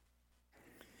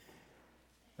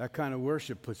That kind of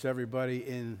worship puts everybody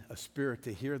in a spirit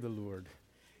to hear the Lord,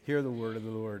 hear the word of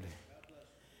the Lord.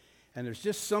 And there's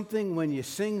just something when you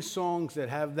sing songs that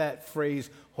have that phrase,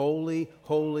 holy,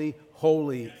 holy,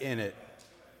 holy in it.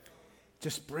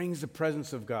 Just brings the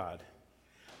presence of God.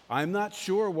 I'm not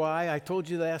sure why. I told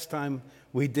you last time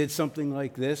we did something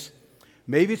like this.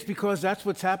 Maybe it's because that's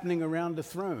what's happening around the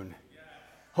throne.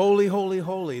 Holy, holy,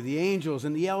 holy. The angels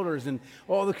and the elders and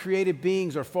all the created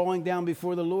beings are falling down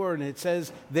before the Lord. And it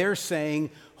says they're saying,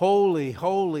 holy,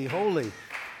 holy, holy.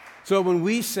 So when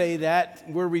we say that,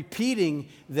 we're repeating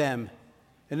them.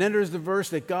 And then there's the verse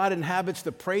that God inhabits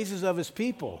the praises of his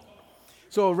people.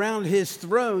 So around his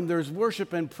throne, there's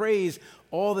worship and praise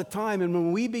all the time. And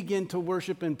when we begin to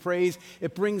worship and praise,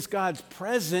 it brings God's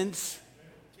presence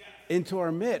into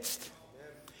our midst.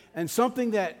 And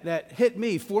something that hit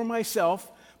me for myself,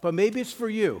 but maybe it's for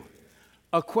you,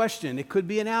 a question. It could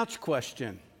be an ouch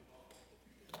question.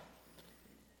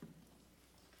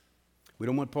 We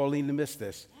don't want Pauline to miss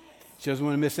this. She doesn't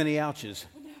want to miss any ouches.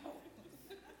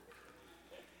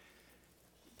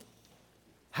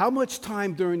 How much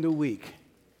time during the week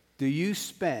do you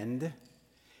spend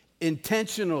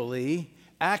intentionally,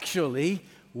 actually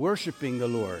worshiping the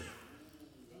Lord?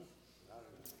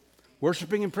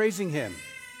 Worshiping and praising him.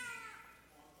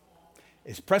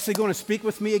 Is Presley going to speak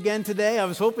with me again today? I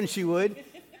was hoping she would.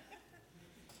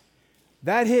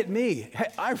 That hit me.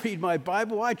 I read my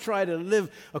Bible. I try to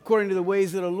live according to the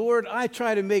ways of the Lord. I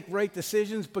try to make right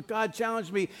decisions, but God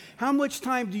challenged me. How much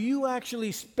time do you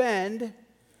actually spend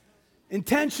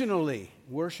intentionally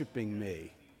worshiping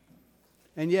me?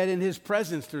 And yet in his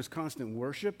presence, there's constant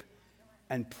worship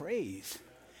and praise.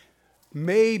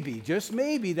 Maybe, just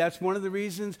maybe, that's one of the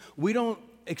reasons we don't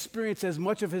experience as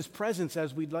much of his presence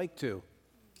as we'd like to,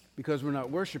 because we're not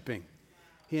worshiping.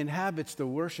 He inhabits the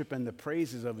worship and the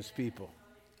praises of his people.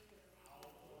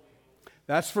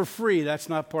 That's for free. That's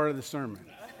not part of the sermon.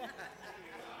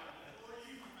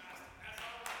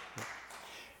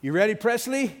 You ready,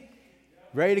 Presley?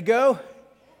 Ready to go?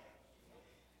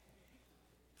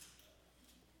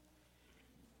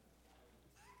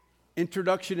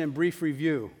 Introduction and brief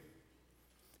review.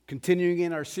 Continuing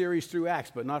in our series through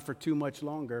Acts, but not for too much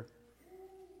longer.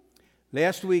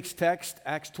 Last week's text,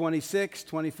 Acts 26,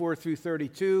 24 through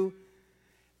 32.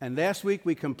 And last week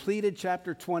we completed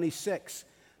chapter 26.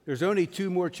 There's only 2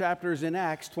 more chapters in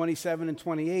Acts, 27 and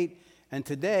 28. And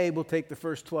today we'll take the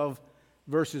first 12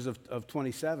 verses of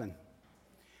 27.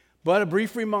 But a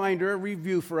brief reminder, a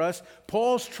review for us.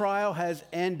 Paul's trial has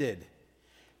ended.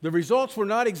 The results were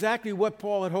not exactly what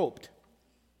Paul had hoped.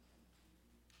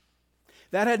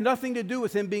 That had nothing to do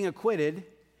with him being acquitted,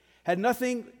 had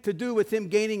nothing to do with him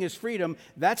gaining his freedom.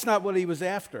 That's not what he was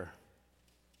after.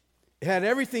 It had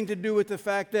everything to do with the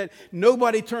fact that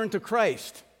nobody turned to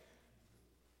Christ.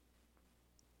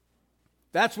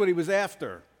 That's what he was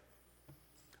after.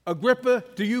 Agrippa,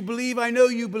 do you believe? I know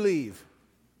you believe.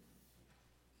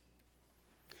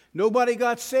 Nobody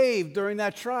got saved during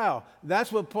that trial.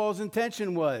 That's what Paul's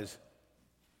intention was.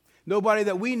 Nobody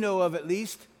that we know of, at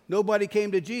least. Nobody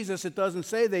came to Jesus. It doesn't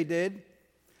say they did,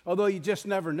 although you just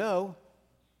never know.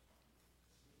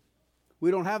 We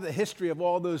don't have the history of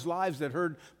all those lives that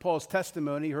heard Paul's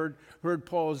testimony, heard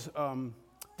Paul's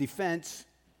defense.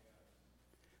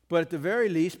 But at the very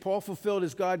least, Paul fulfilled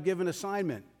his God-given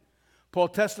assignment. Paul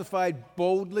testified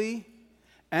boldly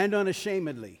and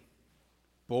unashamedly.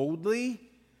 Boldly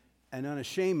and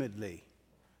unashamedly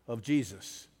of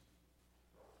Jesus.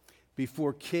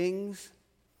 Before kings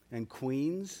and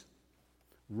queens,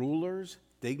 rulers,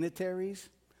 dignitaries,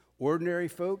 ordinary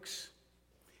folks.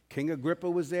 King Agrippa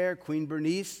was there, Queen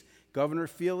Bernice, Governor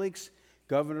Felix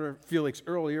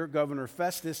earlier, Governor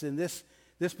Festus in this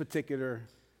particular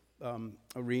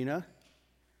arena.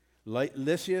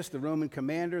 Lysias, the Roman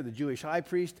commander, the Jewish high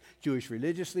priest, Jewish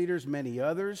religious leaders, many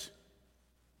others.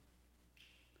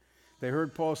 They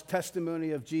heard Paul's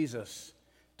testimony of Jesus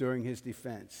during his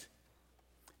defense.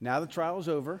 Now the trial is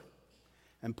over,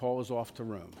 and Paul is off to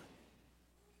Rome.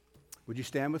 Would you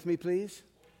stand with me, please?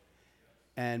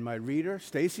 And my reader,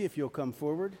 Stacy, if you'll come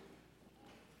forward.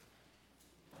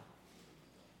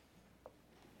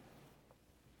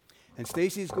 And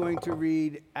Stacy's going to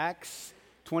read Acts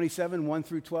 27, 1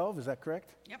 through 12. Is that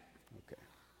correct? Yep. Okay.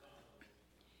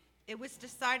 It was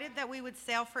decided that we would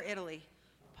sail for Italy.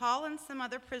 Paul and some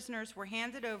other prisoners were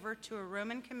handed over to a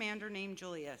Roman commander named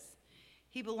Julius.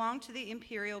 He belonged to the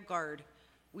imperial guard.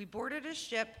 We boarded a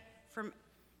ship from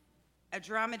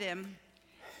Adramyttium.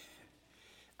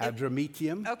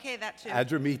 Adramyttium. Okay, that too.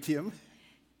 Adramyttium.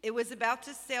 It was about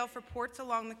to sail for ports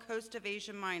along the coast of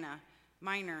Asia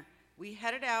Minor. We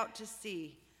headed out to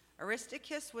sea.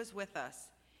 Aristarchus was with us.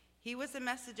 He was a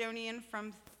Macedonian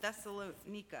from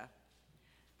Thessalonica.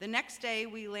 The next day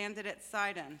we landed at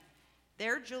Sidon.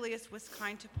 There Julius was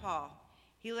kind to Paul.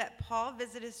 He let Paul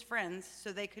visit his friends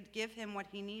so they could give him what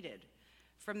he needed.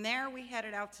 From there we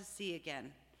headed out to sea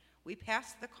again. We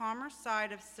passed the calmer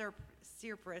side of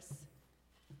Cyprus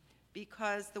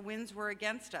because the winds were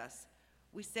against us.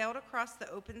 We sailed across the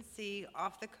open sea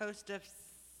off the coast of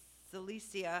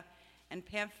Cilicia and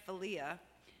Pamphylia.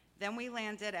 Then we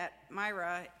landed at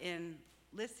Myra in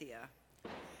Lycia.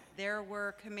 There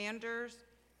the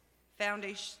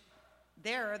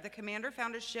commander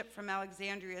found a ship from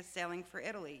Alexandria sailing for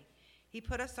Italy. He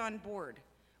put us on board.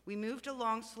 We moved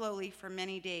along slowly for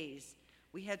many days.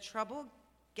 We had trouble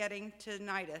getting to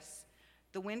Cnidus.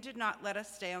 The wind did not let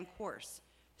us stay on course,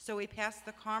 so we passed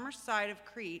the calmer side of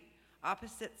Crete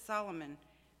opposite Solomon.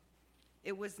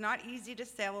 It was not easy to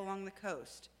sail along the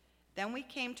coast. Then we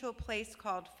came to a place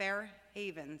called Fair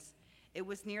Havens. It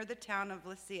was near the town of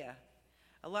Lycia.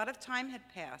 A lot of time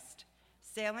had passed.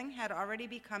 Sailing had already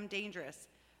become dangerous.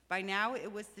 By now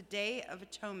it was the Day of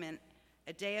Atonement,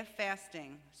 a day of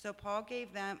fasting, so Paul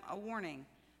gave them a warning.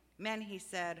 Men, he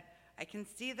said, I can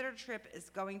see that our trip is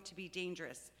going to be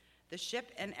dangerous. The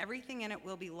ship and everything in it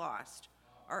will be lost.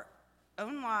 Our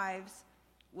own lives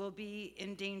will be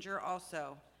in danger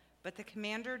also. But the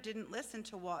commander didn't listen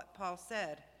to what Paul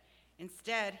said.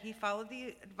 Instead, he followed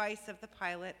the advice of the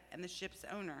pilot and the ship's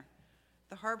owner.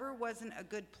 The harbor wasn't a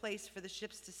good place for the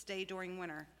ships to stay during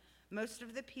winter. Most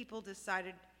of the people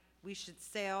decided we should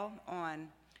sail on.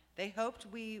 They hoped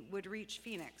we would reach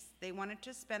Phoenix. They wanted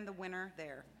to spend the winter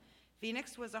there.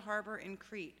 Phoenix was a harbor in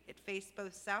Crete. It faced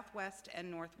both southwest and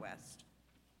northwest.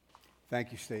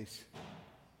 Thank you, Stace.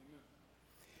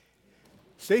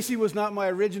 Stacy was not my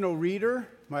original reader.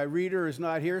 My reader is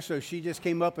not here, so she just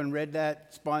came up and read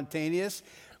that spontaneous.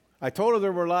 I told her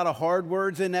there were a lot of hard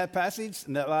words in that passage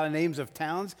and a lot of names of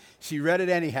towns. She read it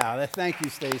anyhow. Thank you,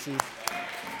 Stacy.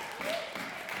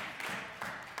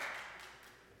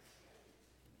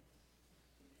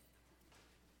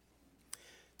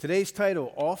 Today's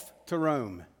title, Off to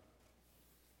Rome.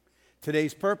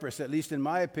 Today's purpose, at least in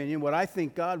my opinion, what I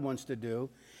think God wants to do,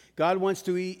 God wants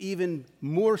to even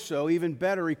more so, even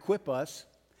better equip us.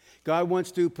 God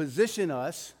wants to position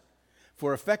us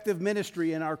for effective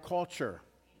ministry in our culture,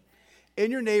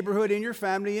 in your neighborhood, in your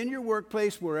family, in your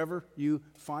workplace, wherever you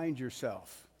find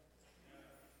yourself.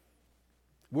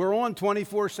 We're on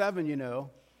 24/7, you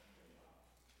know.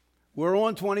 We're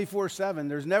on 24/7.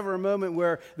 There's never a moment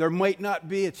where there might not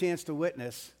be a chance to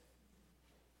witness.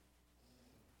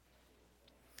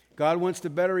 God wants to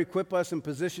better equip us and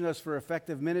position us for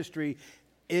effective ministry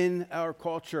in our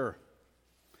culture.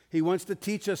 He wants to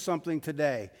teach us something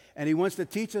today, and he wants to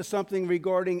teach us something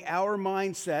regarding our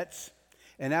mindsets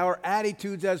and our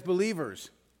attitudes as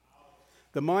believers.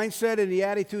 The mindset and the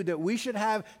attitude that we should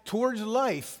have towards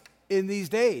life in these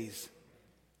days,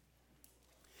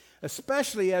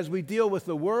 especially as we deal with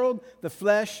the world, the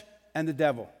flesh, and the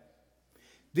devil.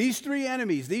 These three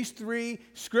enemies, these three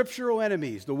scriptural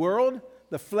enemies, the world,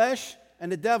 the flesh, and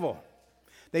the devil,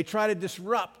 they try to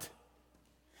disrupt,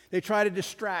 they try to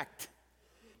distract,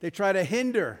 they try to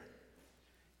hinder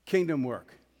kingdom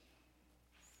work.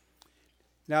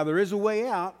 Now, there is a way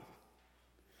out.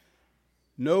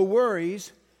 No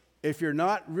worries. If you're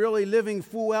not really living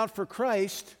full out for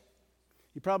Christ,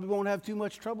 you probably won't have too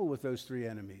much trouble with those three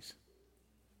enemies.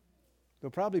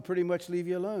 They'll probably pretty much leave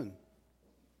you alone.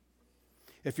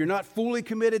 If you're not fully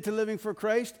committed to living for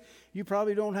Christ, you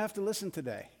probably don't have to listen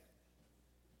today.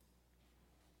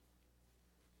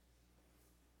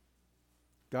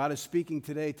 God is speaking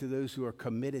today to those who are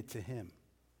committed to him,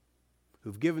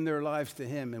 who've given their lives to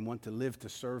him and want to live to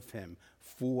serve him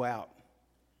full out.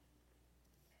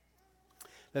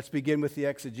 Let's begin with the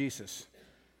exegesis.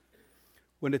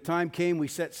 When the time came, we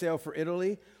set sail for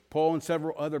Italy. Paul and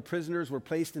several other prisoners were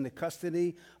placed in the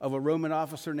custody of a Roman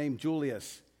officer named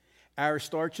Julius.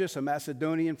 Aristarchus, a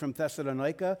Macedonian from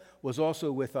Thessalonica, was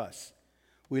also with us.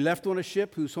 We left on a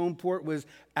ship whose home port was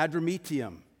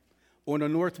Adramyttium on the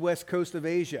northwest coast of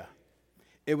Asia.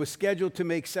 It was scheduled to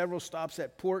make several stops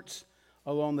at ports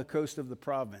along the coast of the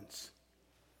province.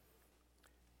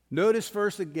 Notice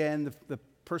first again the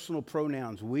personal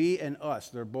pronouns, we and us.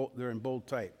 They're in bold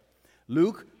type.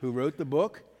 Luke, who wrote the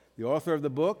book, the author of the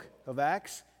book of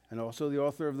Acts, and also the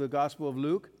author of the Gospel of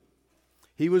Luke,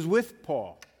 he was with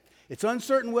Paul. It's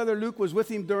uncertain whether Luke was with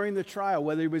him during the trial,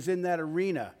 whether he was in that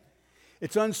arena.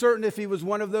 It's uncertain if he was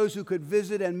one of those who could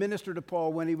visit and minister to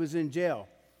Paul when he was in jail.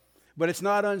 But it's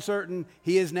not uncertain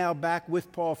he is now back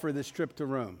with Paul for this trip to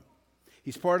Rome.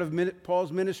 He's part of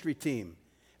Paul's ministry team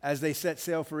as they set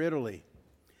sail for Italy.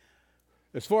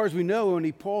 As far as we know,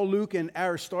 only Paul, Luke, and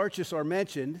Aristarchus are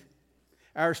mentioned.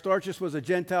 Aristarchus was a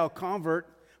Gentile convert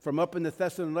from up in the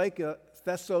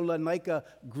Thessalonica,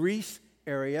 Greece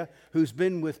area, who's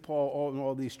been with Paul on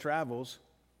all these travels.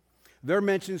 They're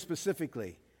mentioned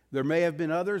specifically. There may have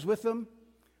been others with them,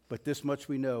 but this much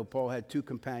we know. Paul had 2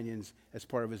 companions as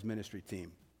part of his ministry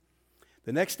team.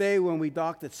 The next day when we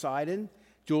docked at Sidon,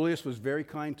 Julius was very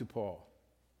kind to Paul.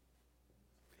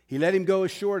 He let him go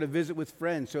ashore to visit with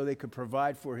friends so they could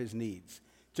provide for his needs.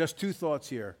 Just 2 thoughts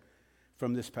here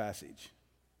from this passage,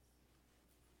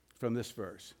 from this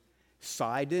verse.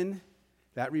 Sidon,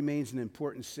 that remains an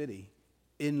important city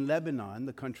in Lebanon,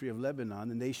 the country of Lebanon,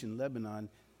 the nation Lebanon,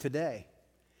 today.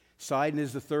 Sidon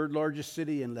is the 3rd largest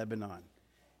city in Lebanon.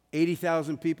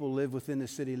 80,000 people live within the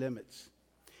city limits.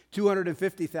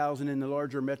 250,000 in the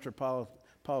larger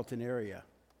metropolitan area.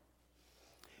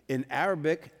 In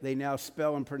Arabic, they now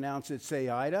spell and pronounce it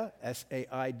Saida,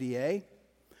 S-A-I-D-A,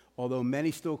 although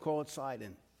many still call it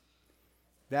Sidon.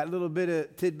 That little bit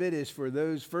of tidbit is for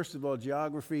those, first of all,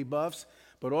 geography buffs,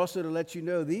 but also to let you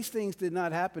know these things did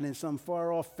not happen in some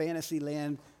far-off fantasy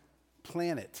land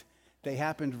planet. They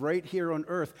happened right here on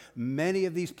earth. Many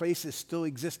of these places still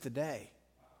exist today.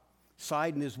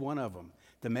 Sidon is one of them.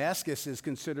 Damascus is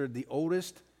considered the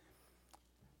oldest.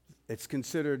 It's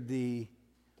considered the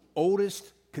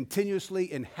oldest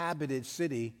continuously inhabited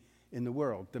city in the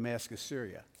world, Damascus,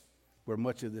 Syria, where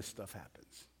much of this stuff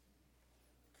happens.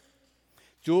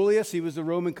 Julius, he was the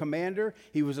Roman commander.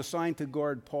 He was assigned to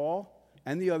guard Paul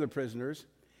and the other prisoners.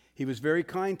 He was very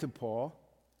kind to Paul.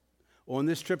 On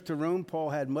this trip to Rome, Paul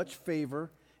had much favor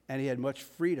and he had much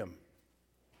freedom.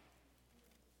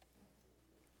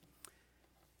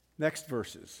 Next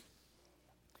verses.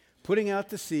 Putting out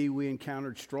to sea, we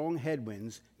encountered strong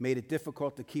headwinds, made it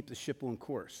difficult to keep the ship on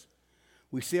course.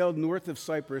 We sailed north of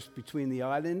Cyprus between the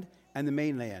island and the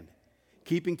mainland.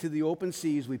 Keeping to the open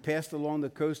seas, we passed along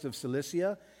the coast of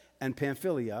Cilicia and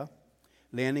Pamphylia,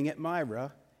 landing at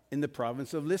Myra in the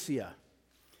province of Lycia.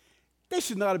 They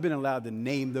should not have been allowed to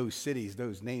name those cities,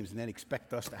 those names, and then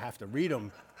expect us to have to read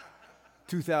them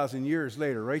 2,000 years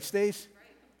later. Right, Stace?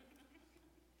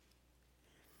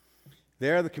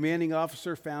 There, the commanding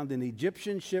officer found an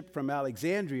Egyptian ship from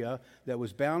Alexandria that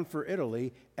was bound for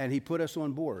Italy, and he put us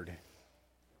on board.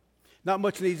 Not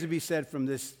much needs to be said from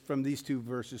these 3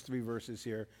 verses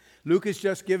here. Luke is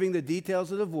just giving the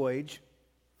details of the voyage.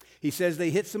 He says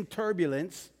they hit some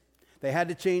turbulence. They had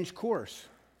to change course.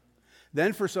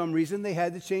 Then, for some reason, they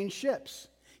had to change ships.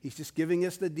 He's just giving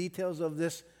us the details of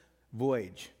this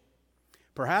voyage.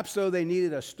 Perhaps, though, they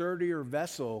needed a sturdier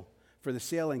vessel for the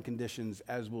sailing conditions,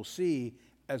 as we'll see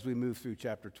as we move through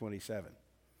chapter 27.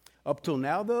 Up till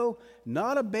now, though,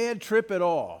 not a bad trip at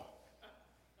all.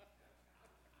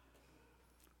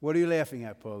 What are you laughing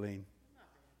at, Pauline?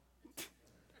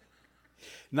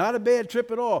 Not a bad trip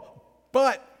at all,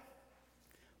 but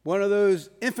one of those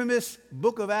infamous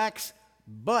Book of Acts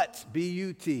buts,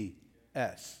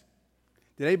 B-U-T-S.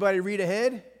 Did anybody read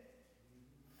ahead?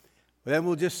 Well, then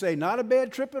we'll just say, not a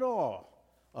bad trip at all,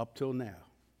 up till now.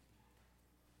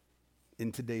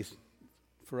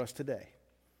 For us today.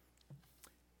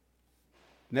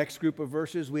 Next group of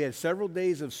verses, we had several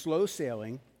days of slow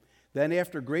sailing. Then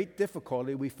after great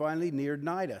difficulty, we finally neared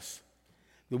Cnidus.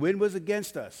 The wind was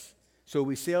against us, so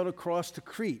we sailed across to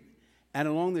Crete and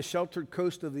along the sheltered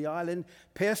coast of the island,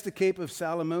 past the Cape of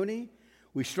Salmone.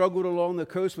 We struggled along the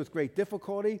coast with great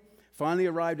difficulty, finally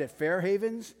arrived at Fair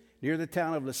Havens, near the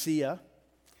town of Lasea.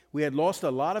 We had lost a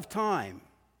lot of time.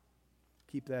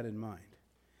 Keep that in mind.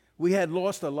 We had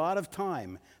lost a lot of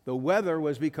time. The weather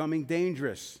was becoming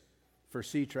dangerous for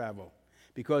sea travel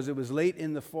because it was late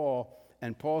in the fall,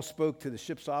 and Paul spoke to the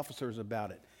ship's officers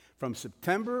about it. From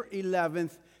September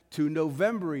 11th to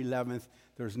November 11th,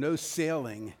 there's no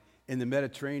sailing in the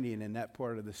Mediterranean in that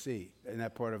part of the sea, in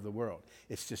that part of the world.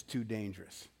 It's just too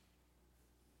dangerous.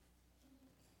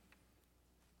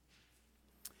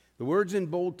 The word's in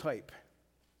bold type,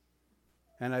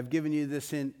 and I've given you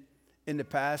this hint in the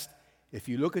past. If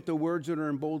you look at the words that are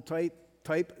in bold type,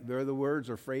 they're the words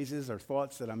or phrases or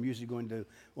thoughts that I'm usually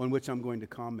on which I'm going to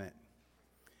comment.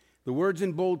 The words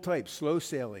in bold type: slow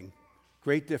sailing,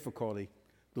 great difficulty,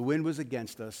 the wind was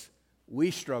against us,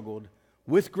 we struggled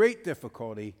with great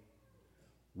difficulty,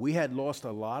 we had lost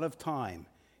a lot of time.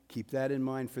 Keep that in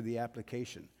mind for the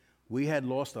application. We had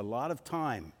lost a lot of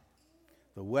time.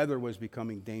 The weather was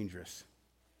becoming dangerous.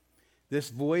 This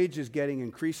voyage is getting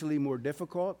increasingly more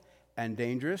difficult and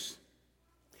dangerous.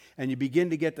 And you begin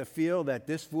to get the feel that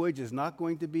this voyage is not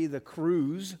going to be the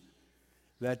cruise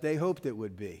that they hoped it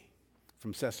would be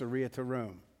from Caesarea to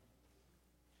Rome.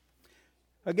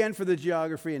 Again, for the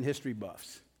geography and history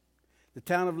buffs, the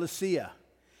town of Lycia.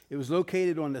 It was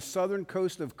located on the southern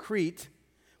coast of Crete,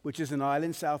 which is an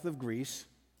island south of Greece.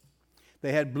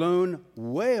 They had blown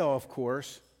way off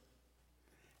course.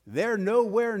 They're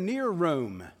nowhere near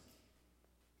Rome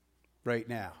right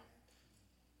now.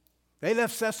 They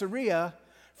left Caesarea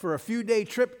for a few-day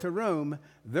trip to Rome.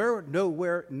 They're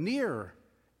nowhere near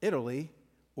Italy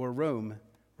or Rome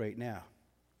right now.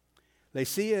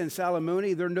 Lycia and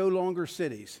Salmone, they're no longer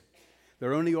cities.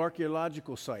 They're only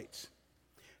archaeological sites.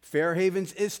 Fair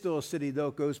Havens is still a city, though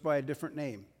it goes by a different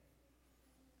name.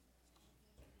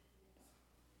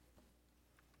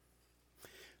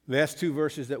 Last two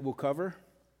verses that we'll cover.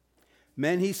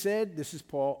 Men, he said, this is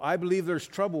Paul, I believe there's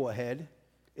trouble ahead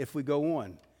if we go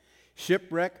on.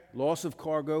 Shipwreck, loss of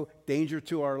cargo, danger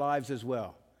to our lives as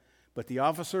well. But the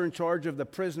officer in charge of the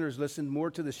prisoners listened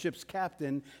more to the ship's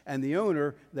captain and the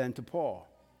owner than to Paul.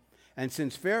 And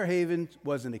since Fair Haven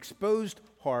was an exposed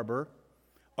harbor,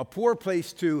 a poor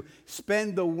place to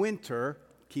spend the winter,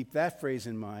 keep that phrase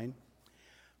in mind,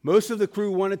 most of the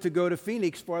crew wanted to go to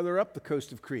Phoenix farther up the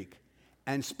coast of Crete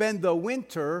and spend the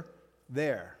winter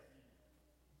there.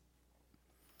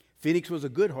 Phoenix was a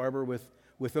good harbor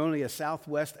with only a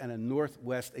southwest and a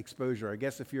northwest exposure. I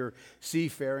guess if you're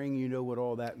seafaring, you know what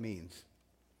all that means.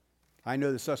 I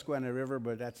know the Susquehanna River,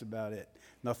 but that's about it.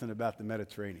 Nothing about the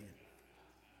Mediterranean.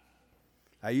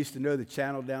 I used to know the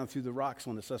channel down through the rocks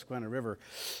on the Susquehanna River.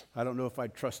 I don't know if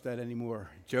I'd trust that anymore.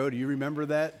 Joe, do you remember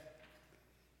that?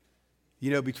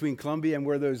 You know, between Columbia and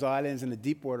where those islands and the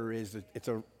deep water is, it's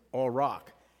all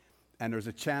rock. And there's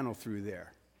a channel through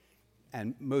there.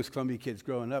 And most Columbia kids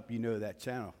growing up, you know that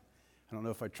channel. I don't know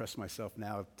if I trust myself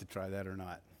now to try that or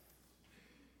not.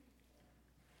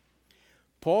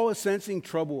 Paul is sensing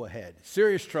trouble ahead,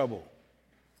 serious trouble,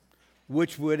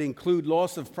 which would include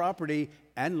loss of property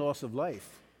and loss of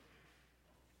life.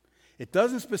 It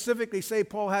doesn't specifically say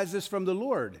Paul has this from the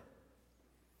Lord,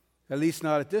 at least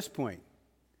not at this point.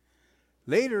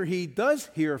 Later, he does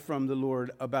hear from the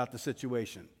Lord about the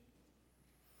situation.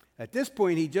 At this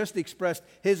point, he just expressed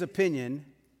his opinion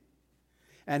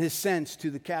and his sense to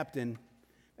the captain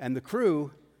and the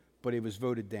crew, but he was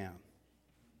voted down.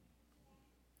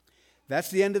 That's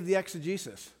the end of the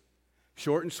exegesis.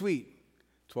 Short and sweet,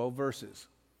 12 verses.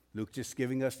 Luke just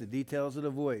giving us the details of the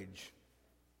voyage.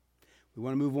 We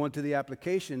want to move on to the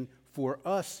application for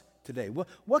us today.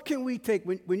 What can we take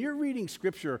when you're reading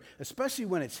Scripture, especially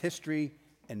when it's history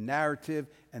and narrative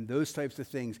and those types of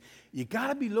things, you got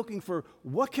to be looking for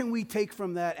what can we take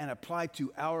from that and apply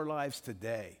to our lives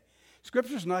today.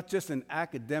 Scripture's not just an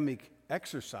academic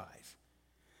exercise.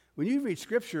 When you read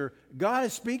Scripture, God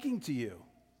is speaking to you.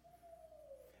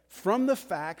 From the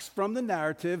facts, from the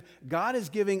narrative, God is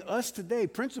giving us today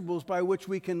principles by which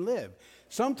we can live.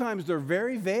 Sometimes they're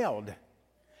very veiled,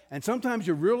 and sometimes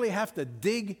you really have to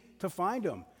dig to find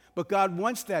them. But God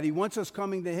wants that. He wants us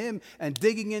coming to Him and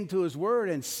digging into His Word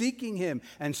and seeking Him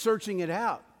and searching it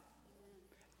out.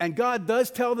 And God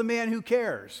does tell the man who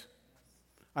cares.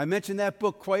 I mentioned that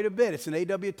book quite a bit. It's an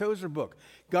A.W. Tozer book.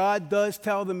 God does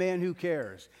tell the man who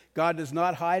cares. God does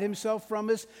not hide Himself from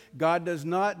us. God does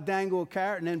not dangle a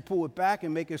carrot and then pull it back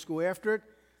and make us go after it.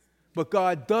 But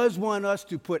God does want us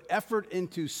to put effort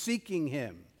into seeking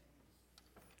Him,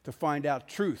 to find out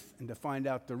truth and to find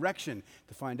out direction,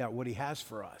 to find out what He has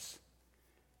for us.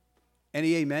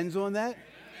 Any amens on that?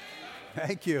 Amen.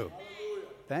 Thank you. Hallelujah.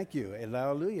 Thank you.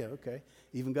 Hallelujah. Okay.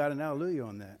 Even got an hallelujah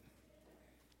on that.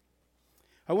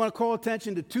 I want to call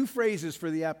attention to two phrases for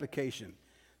the application.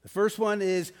 The first one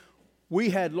is, we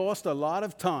had lost a lot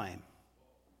of time.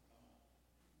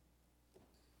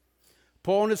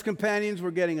 Paul and his companions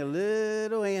were getting a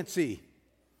little antsy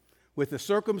with the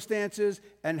circumstances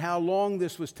and how long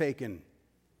this was taking.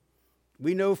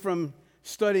 We know from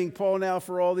studying Paul now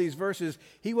for all these verses,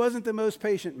 he wasn't the most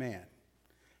patient man.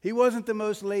 He wasn't the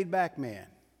most laid-back man.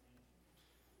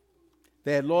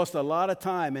 They had lost a lot of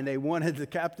time, and they wanted the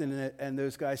captain and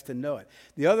those guys to know it.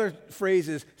 The other phrase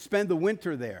is, spend the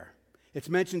winter there. It's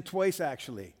mentioned twice,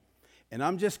 actually. And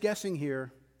I'm just guessing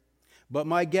here, but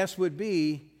my guess would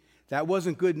be that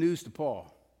wasn't good news to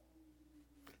Paul.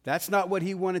 That's not what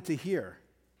he wanted to hear.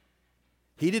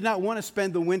 He did not want to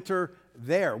spend the winter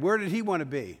there. Where did he want to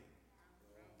be?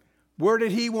 Where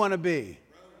did he want to be?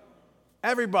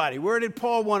 Everybody, where did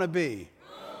Paul want to be?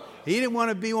 He didn't want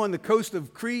to be on the coast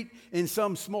of Crete in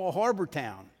some small harbor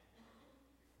town.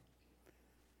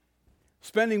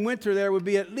 Spending winter there would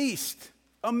be at least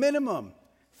a minimum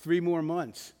 3 more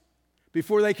months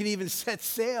before they could even set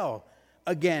sail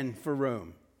again for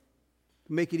Rome.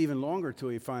 Make it even longer till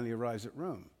he finally arrives at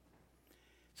Rome.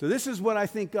 So this is what I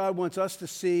think God wants us to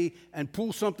see and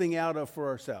pull something out of for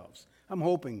ourselves. I'm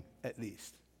hoping, at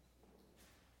least.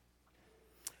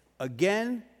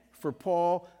 Again, for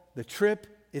Paul, the trip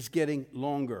is getting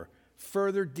longer.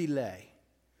 Further delay,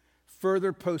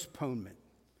 further postponement,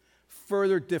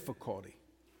 further difficulty,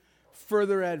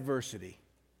 further adversity,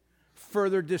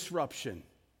 further disruption,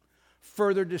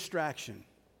 further distraction,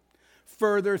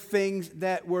 further things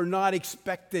that were not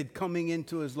expected coming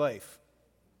into his life.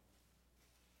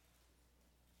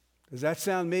 Does that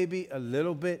sound maybe a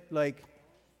little bit like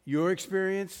your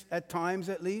experience at times,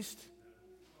 at least?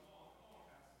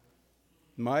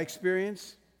 My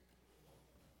experience?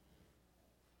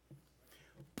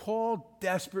 Paul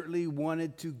desperately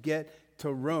wanted to get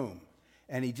to Rome,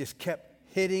 and he just kept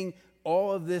hitting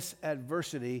all of this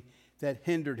adversity that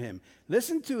hindered him.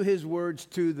 Listen to his words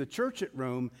to the church at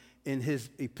Rome in his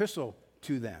epistle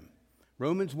to them.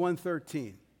 Romans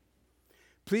 1:13.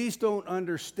 Please don't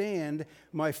understand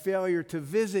my failure to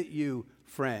visit you,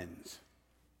 friends.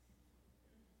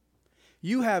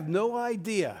 You have no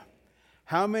idea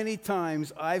how many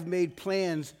times I've made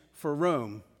plans for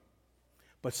Rome,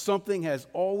 but something has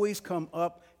always come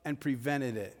up and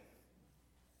prevented it.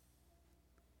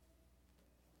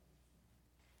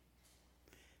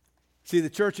 See, the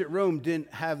church at Rome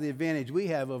didn't have the advantage we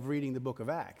have of reading the book of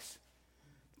Acts.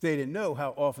 They didn't know how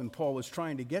often Paul was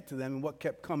trying to get to them and what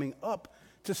kept coming up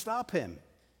to stop him.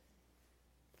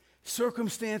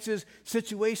 Circumstances,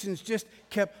 situations just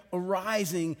kept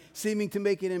arising, seeming to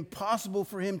make it impossible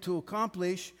for him to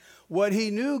accomplish what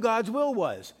he knew God's will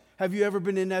was. Have you ever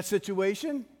been in that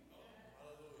situation?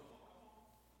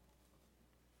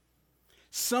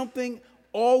 Something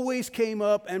always came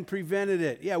up and prevented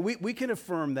it. Yeah, we can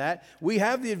affirm that. We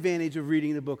have the advantage of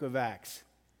reading the book of Acts.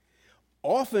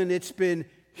 Often it's been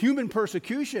human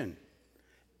persecution.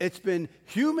 It's been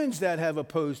humans that have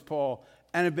opposed Paul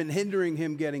and have been hindering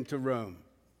him getting to Rome.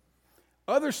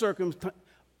 Other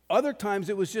times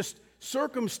it was just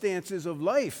circumstances of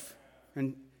life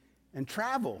and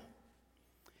travel.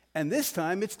 And this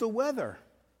time it's the weather.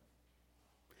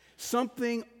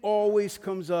 Something always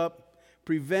comes up,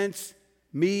 prevents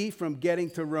me from getting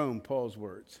to Rome, Paul's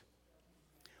words.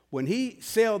 When he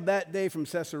sailed that day from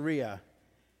Caesarea,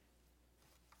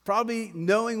 probably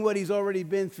knowing what he's already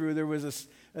been through, there was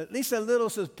at least a little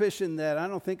suspicion that I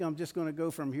don't think I'm just going to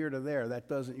go from here to there. That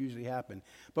doesn't usually happen.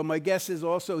 But my guess is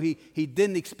also he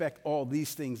didn't expect all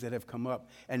these things that have come up.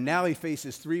 And now he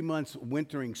faces 3 months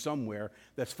wintering somewhere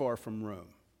that's far from Rome.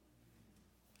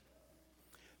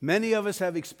 Many of us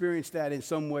have experienced that in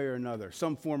some way or another,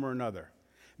 some form or another.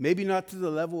 Maybe not to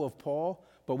the level of Paul,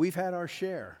 but we've had our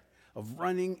share of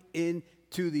running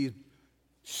into these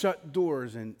shut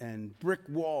doors and brick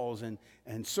walls and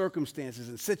circumstances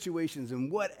and situations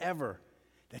and whatever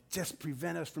that just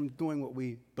prevent us from doing what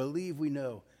we believe we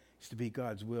know is to be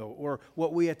God's will, or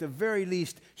what we at the very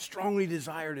least strongly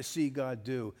desire to see God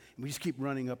do. And we just keep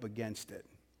running up against it.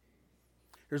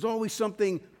 There's always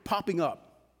something popping up.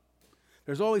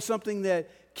 There's always something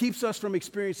that keeps us from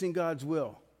experiencing God's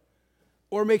will,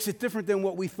 or makes it different than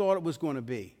what we thought it was going to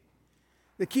be.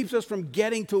 That keeps us from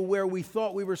getting to where we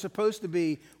thought we were supposed to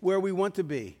be, where we want to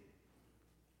be.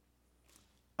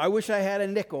 I wish I had a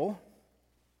nickel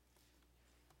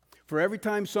for every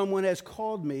time someone has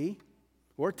called me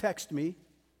or texted me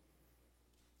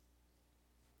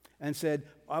and said,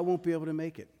 I won't be able to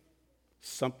make it.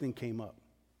 Something came up.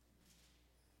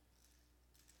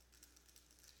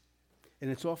 And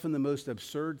it's often the most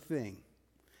absurd thing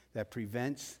that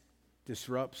prevents,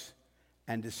 disrupts,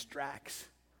 and distracts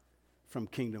from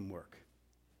kingdom work.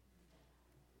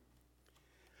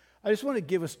 I just want to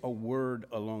give us a word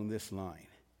along this line.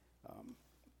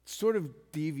 Sort of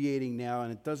deviating now,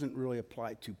 and it doesn't really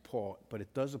apply to Paul, but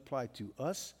it does apply to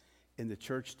us in the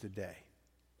church today.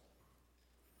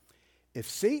 If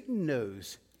Satan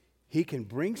knows he can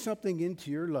bring something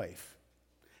into your life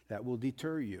that will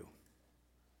deter you,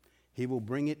 he will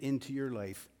bring it into your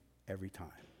life every time.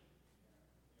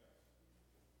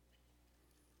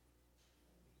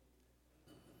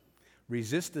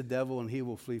 Resist the devil and he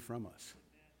will flee from us.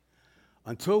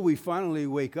 Until we finally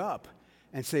wake up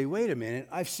and say, wait a minute,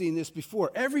 I've seen this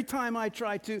before. Every time I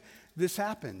try to, this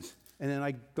happens, and then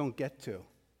I don't get to.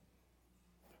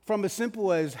 From as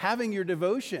simple as having your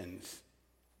devotions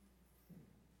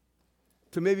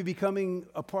to maybe becoming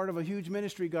a part of a huge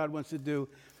ministry God wants to do.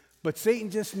 But Satan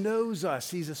just knows us.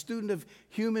 He's a student of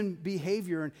human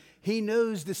behavior, and he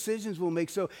knows decisions we'll make.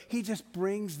 So he just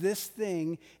brings this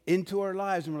thing into our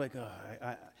lives, and we're like,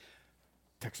 I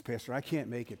text Pastor, I can't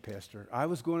make it, Pastor. I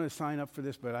was going to sign up for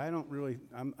this, but I'm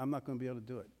not going to be able to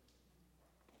do it.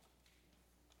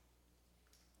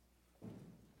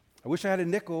 I wish I had a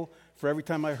nickel for every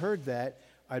time I heard that,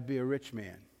 I'd be a rich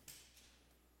man.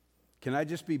 Can I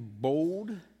just be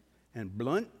bold and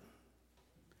blunt?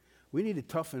 We need to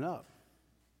toughen up.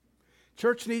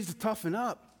 Church needs to toughen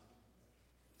up.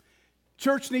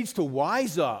 Church needs to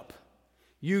wise up.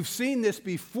 You've seen this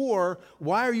before.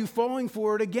 Why are you falling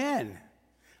for it again?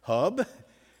 Hub,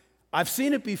 I've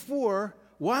seen it before.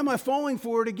 Why am I falling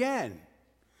for it again?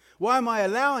 Why am I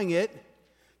allowing it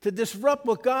to disrupt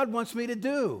what God wants me to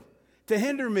do, to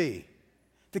hinder me,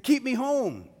 to keep me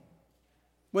home,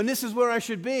 when this is where I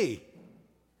should be?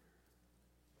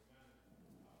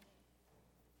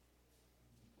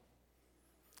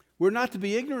 We're not to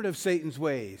be ignorant of Satan's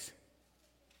ways.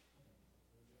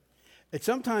 It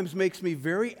sometimes makes me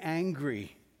very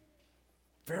angry,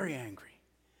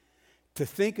 to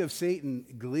think of Satan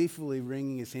gleefully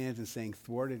wringing his hands and saying,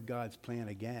 thwarted God's plan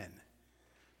again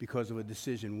because of a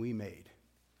decision we made,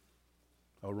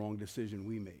 a wrong decision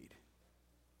we made.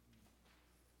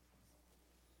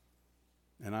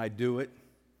 And I do it,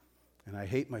 and I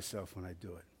hate myself when I do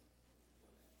it.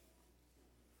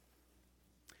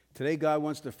 Today, God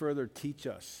wants to further teach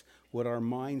us what our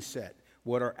mindset,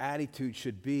 what our attitude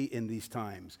should be in these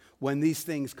times, when these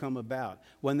things come about,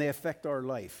 when they affect our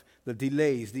life, the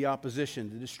delays, the opposition,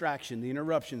 the distraction, the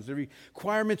interruptions, the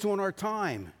requirements on our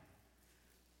time,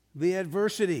 the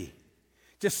adversity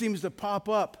just seems to pop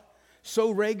up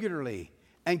so regularly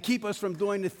and keep us from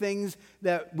doing the things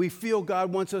that we feel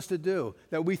God wants us to do,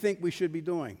 that we think we should be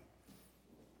doing.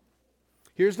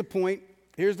 Here's the point,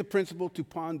 here's the principle to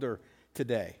ponder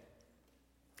today.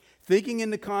 Thinking in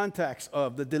the context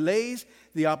of the delays,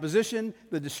 the opposition,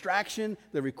 the distraction,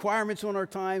 the requirements on our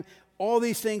time, all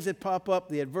these things that pop up,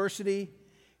 the adversity,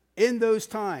 in those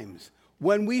times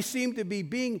when we seem to be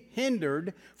being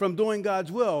hindered from doing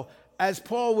God's will, as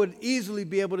Paul would easily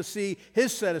be able to see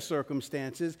his set of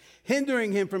circumstances,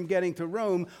 hindering him from getting to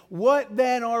Rome, what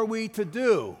then are we to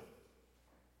do?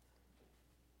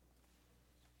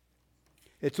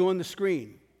 It's on the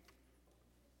screen.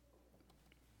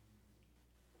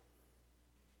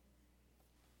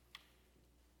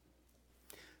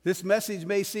 This message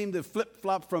may seem to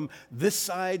flip-flop from this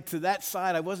side to that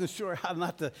side. I wasn't sure how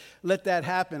not to let that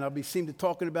happen. I'll be seeming to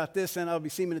talking about this and I'll be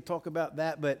seeming to talk about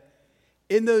that. But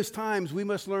in those times, we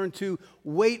must learn to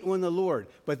wait on the Lord.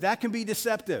 But that can be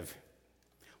deceptive.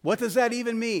 What does that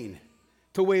even mean,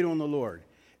 to wait on the Lord?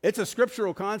 It's a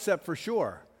scriptural concept for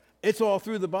sure. It's all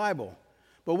through the Bible.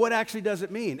 But what actually does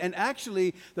it mean? And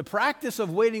actually, the practice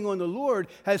of waiting on the Lord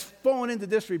has fallen into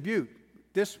disrepute.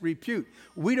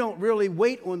 We don't really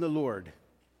wait on the Lord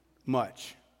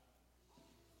much.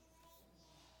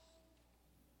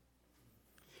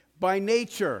 By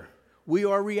nature, we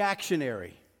are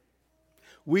reactionary.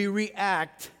 We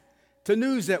react to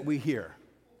news that we hear.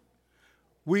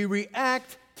 We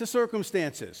react to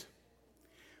circumstances.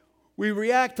 We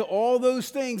react to all those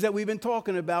things that we've been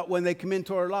talking about when they come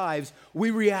into our lives.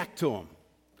 We react to them.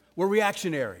 We're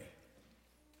reactionary.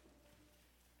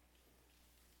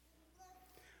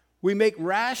 We make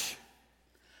rash,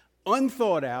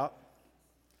 unthought out,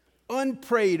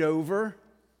 unprayed over,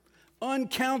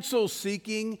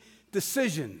 uncounsel-seeking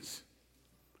decisions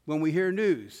when we hear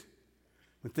news,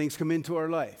 when things come into our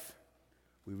life.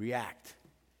 We react.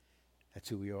 That's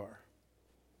who we are.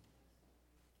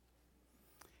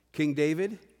 King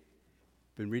David,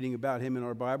 been reading about him in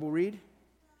our Bible read.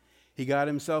 He got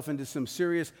himself into some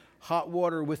serious hot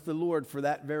water with the Lord for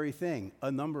that very thing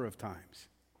a number of times.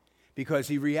 Because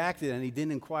he reacted and he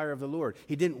didn't inquire of the Lord.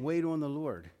 He didn't wait on the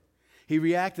Lord. He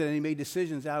reacted and he made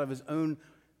decisions out of his own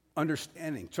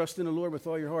understanding. Trust in the Lord with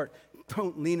all your heart.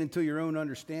 Don't lean into your own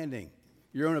understanding,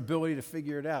 your own ability to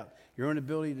figure it out, your own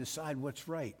ability to decide what's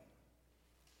right.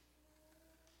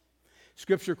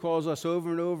 Scripture calls us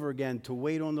over and over again to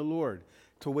wait on the Lord,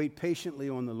 to wait patiently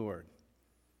on the Lord.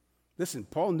 Listen,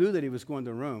 Paul knew that he was going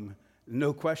to Rome,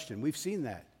 no question. We've seen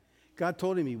that. God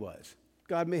told him he was.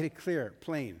 God made it clear,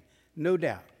 plain. No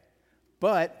doubt.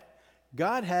 But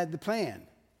God had the plan.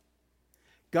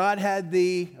 God had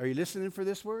are you listening for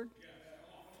this word?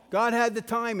 God had the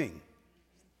timing.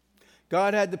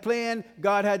 God had the plan.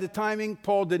 God had the timing.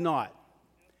 Paul did not.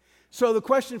 So the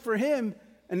question for him,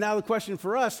 and now the question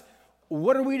for us,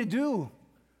 what are we to do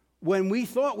when we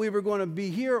thought we were going to be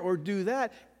here or do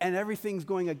that, and everything's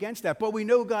going against that? But we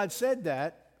know God said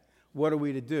that. What are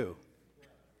we to do?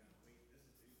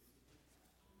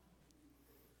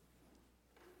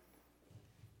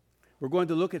 We're going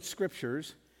to look at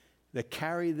scriptures that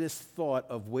carry this thought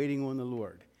of waiting on the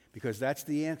Lord, because that's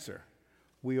the answer.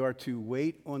 We are to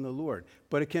wait on the Lord,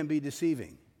 but it can be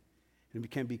deceiving, and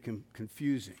it can be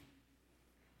confusing.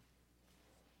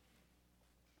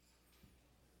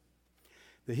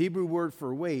 The Hebrew word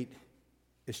for wait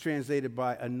is translated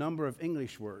by a number of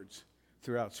English words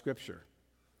throughout Scripture.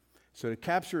 So to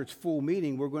capture its full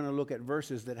meaning, we're going to look at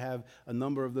verses that have a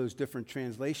number of those different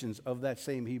translations of that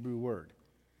same Hebrew word.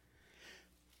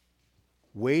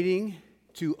 Waiting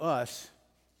to us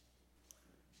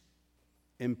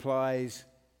implies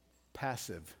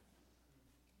passive.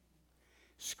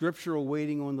 Scriptural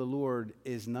waiting on the Lord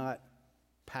is not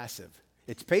passive.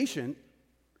 It's patient,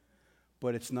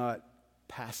 but it's not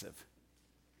passive.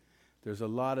 There's a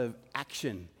lot of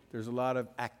action. There's a lot of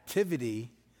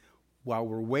activity while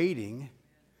we're waiting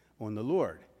on the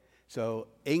Lord. So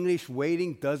English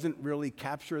waiting doesn't really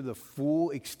capture the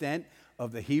full extent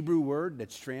of the Hebrew word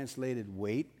that's translated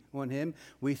wait on him.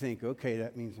 We think, okay,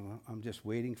 that means I'm just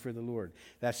waiting for the Lord.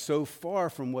 That's so far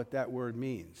from what that word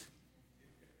means.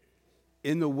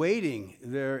 In the waiting,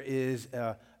 there is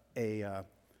a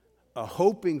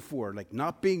hoping for, like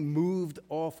not being moved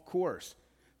off course.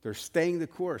 They're staying the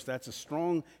course. That's a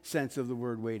strong sense of the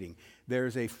word waiting.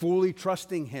 There's a fully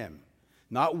trusting him,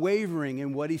 not wavering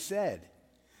in what he said.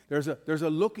 There's a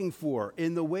looking for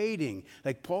in the waiting.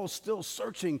 Like Paul's still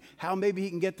searching how maybe he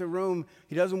can get to Rome.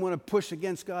 He doesn't want to push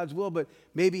against God's will, but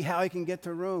maybe how he can get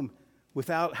to Rome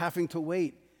without having to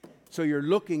wait. So you're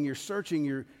looking, you're searching,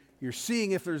 you're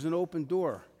seeing if there's an open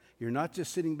door. You're not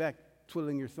just sitting back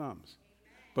twiddling your thumbs.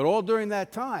 But all during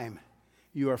that time,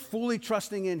 you are fully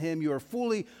trusting in him, you are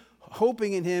fully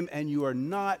hoping in him, and you are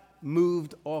not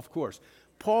moved off course.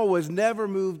 Paul was never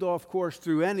moved off course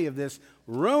through any of this.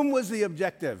 Rome was the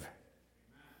objective.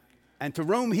 And to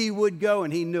Rome he would go,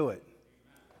 and he knew it.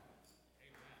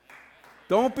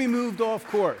 Don't be moved off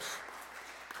course.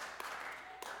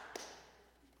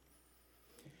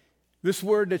 This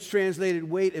word that's translated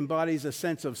wait embodies a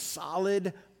sense of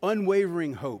solid,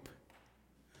 unwavering hope.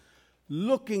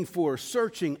 Looking for,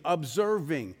 searching,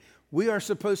 observing. We are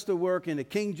supposed to work in the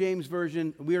King James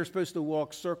Version, we are supposed to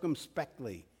walk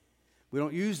circumspectly. We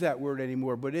don't use that word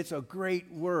anymore, but it's a great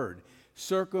word,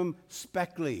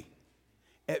 circumspectly.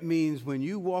 It means when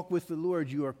you walk with the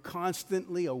Lord, you are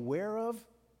constantly aware of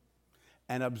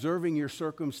and observing your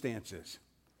circumstances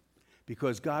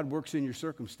because God works in your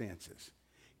circumstances.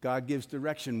 God gives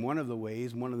direction. One of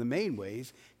the main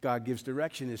ways God gives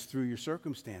direction is through your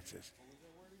circumstances. What was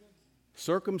that word again?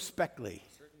 Circumspectly.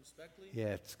 Circumspectly?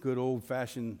 Yeah, it's good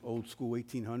old-fashioned, old-school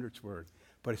 1800s word,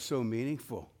 but it's so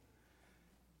meaningful.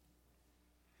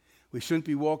 We shouldn't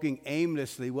be walking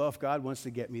aimlessly. Well, if God wants to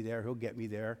get me there, he'll get me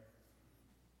there.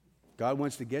 God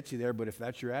wants to get you there, but if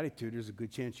that's your attitude, there's a good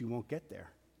chance you won't get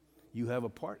there. You have a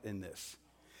part in this.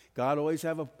 God always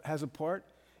has a part,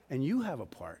 and you have a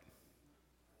part.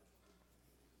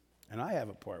 And I have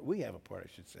a part. We have a part,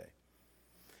 I should say.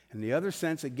 And the other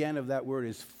sense, again, of that word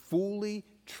is fully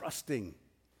trusting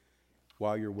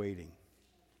while you're waiting,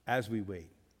 as we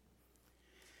wait.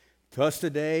 To us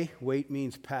today, wait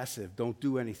means passive. Don't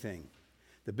do anything.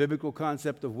 The biblical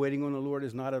concept of waiting on the Lord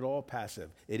is not at all passive.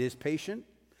 It is patient,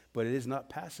 but it is not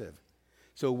passive.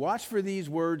 So watch for these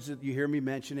words that you hear me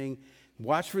mentioning.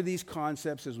 Watch for these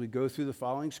concepts as we go through the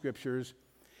following scriptures.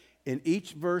 In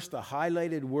each verse, the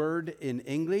highlighted word in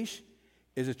English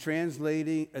is a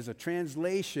translation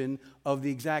of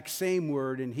the exact same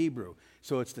word in Hebrew.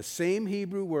 So it's the same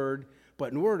Hebrew word,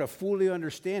 but in order to fully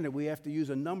understand it, we have to use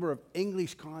a number of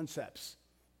English concepts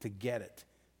to get it,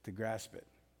 to grasp it.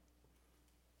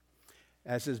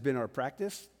 As has been our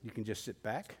practice, you can just sit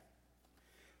back.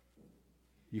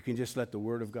 You can just let the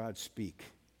Word of God speak.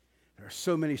 There are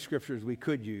so many scriptures we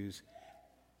could use.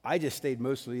 I just stayed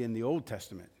mostly in the Old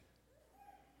Testament.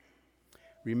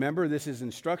 Remember, this is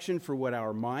instruction for what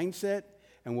our mindset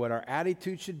and what our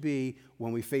attitude should be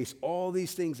when we face all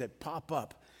these things that pop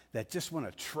up, that just want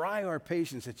to try our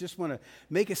patience, that just want to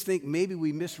make us think maybe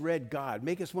we misread God,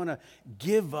 make us want to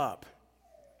give up.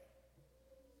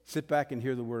 Sit back and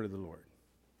hear the word of the Lord.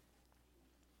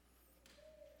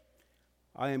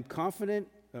 I am confident,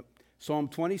 Psalm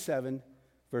 27,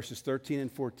 verses 13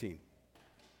 and 14.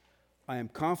 I am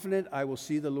confident I will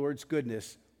see the Lord's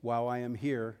goodness while I am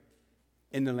here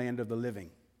in the land of the living.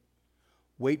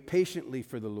 Wait patiently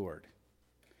for the Lord.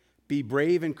 Be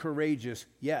brave and courageous.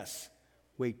 Yes,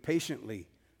 wait patiently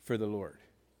for the Lord.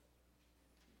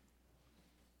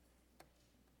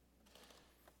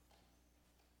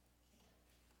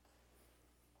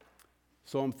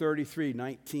 Psalm 33,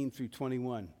 19 through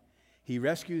 21. He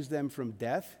rescues them from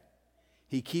death.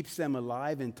 He keeps them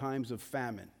alive in times of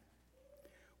famine.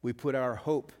 We put our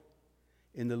hope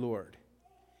in the Lord.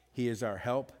 He is our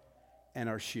help and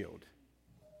our shield.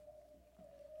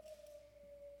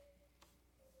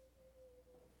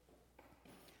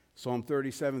 Psalm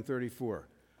 37, 34.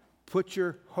 Put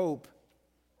your hope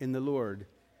in the Lord.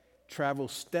 Travel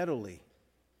steadily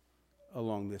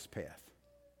along this path.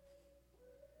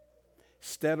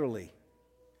 steadily,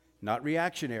 not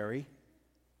reactionary,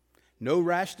 no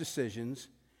rash decisions,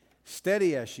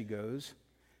 steady as she goes,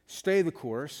 stay the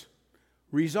course,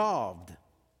 resolved.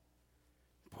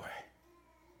 Boy,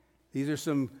 these are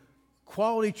some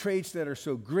quality traits that are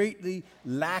so greatly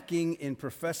lacking in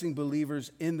professing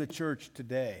believers in the church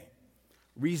today.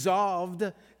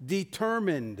 Resolved,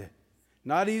 determined,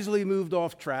 not easily moved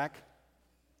off track,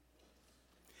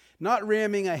 not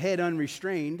ramming ahead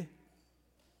unrestrained,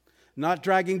 not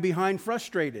dragging behind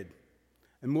frustrated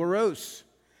and morose,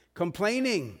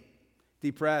 complaining,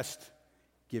 depressed,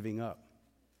 giving up.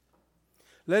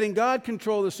 Letting God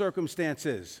control the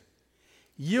circumstances,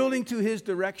 yielding to His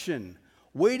direction,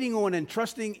 waiting on and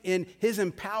trusting in His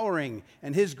empowering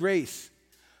and His grace,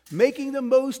 making the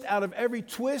most out of every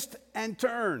twist and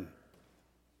turn.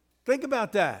 Think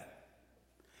about that.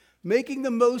 Making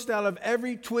the most out of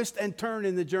every twist and turn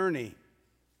in the journey.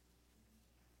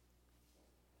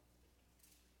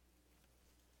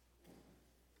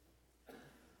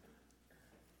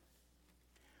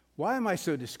 Why am I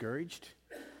so discouraged?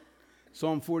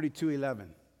 Psalm 42:11.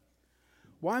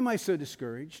 Why am I so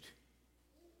discouraged?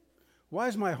 Why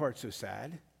is my heart so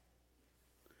sad?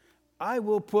 I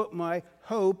will put my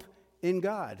hope in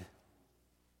God.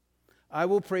 I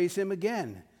will praise Him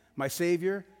again, my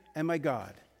Savior and my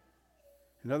God.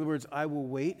 In other words, I will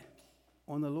wait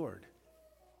on the Lord.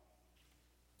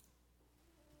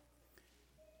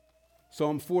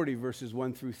 Psalm 40, verses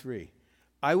 1 through 3.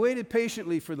 I waited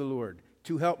patiently for the Lord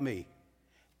to help me,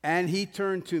 and He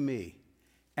turned to me,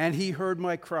 and He heard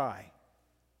my cry.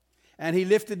 And He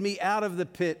lifted me out of the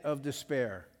pit of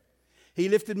despair. He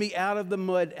lifted me out of the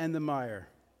mud and the mire.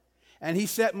 And He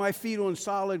set my feet on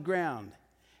solid ground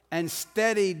and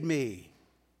steadied me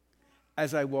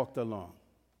as I walked along.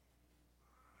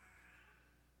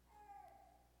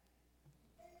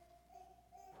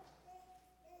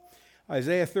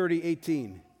 Isaiah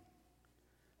 30:18.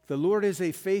 The Lord is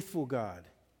a faithful God.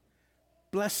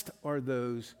 Blessed are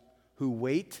those who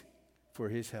wait for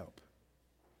His help.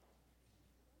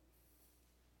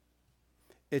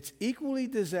 It's equally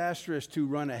disastrous to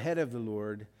run ahead of the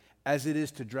Lord as it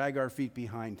is to drag our feet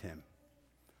behind Him.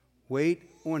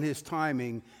 Wait on His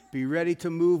timing. Be ready to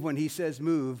move when He says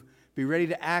move. Be ready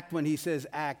to act when He says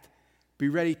act. Be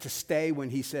ready to stay when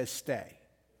He says stay.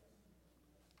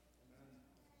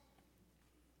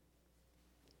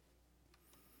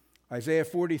 Isaiah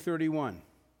 40:31.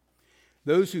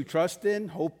 Those who trust in,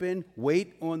 hope in,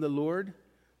 wait on the Lord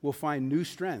will find new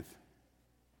strength.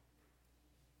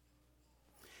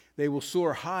 They will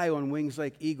soar high on wings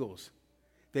like eagles.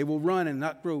 They will run and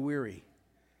not grow weary.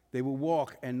 They will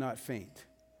walk and not faint.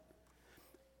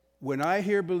 When I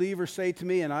hear believers say to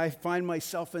me, and I find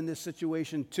myself in this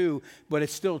situation too, but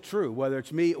it's still true, whether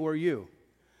it's me or you.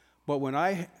 But when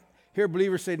I hear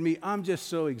believers say to me, I'm just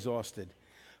so exhausted.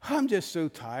 I'm just so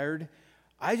tired.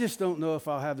 I just don't know if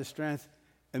I'll have the strength.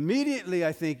 Immediately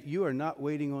I think, you are not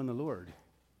waiting on the Lord.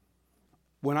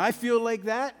 When I feel like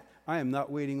that, I am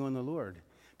not waiting on the Lord.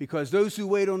 Because those who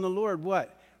wait on the Lord,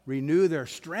 what? Renew their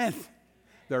strength.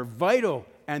 They're vital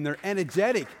and they're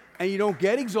energetic, and you don't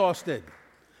get exhausted.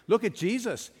 Look at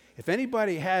Jesus. If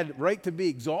anybody had right to be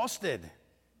exhausted,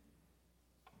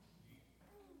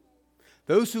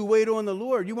 those who wait on the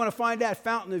Lord, you want to find that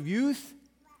fountain of youth?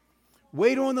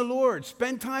 Wait on the Lord.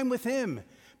 Spend time with Him.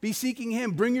 Be seeking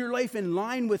Him. Bring your life in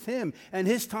line with Him and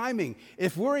His timing.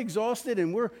 If we're exhausted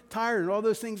and we're tired and all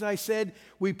those things I said,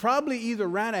 we probably either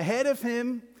ran ahead of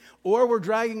Him or we're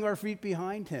dragging our feet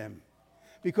behind Him.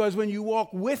 Because when you walk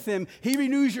with Him, He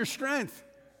renews your strength.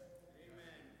 Amen.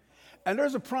 And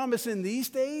there's a promise in these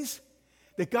days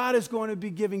that God is going to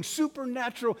be giving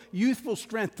supernatural, youthful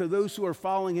strength to those who are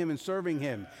following Him and serving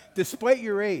Him, despite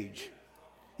your age.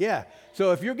 Yeah,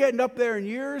 so if you're getting up there in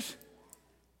years,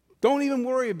 don't even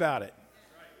worry about it.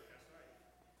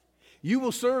 You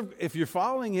will serve, if you're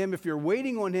following Him, if you're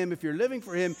waiting on Him, if you're living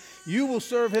for Him, you will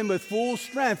serve Him with full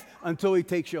strength until He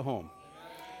takes you home.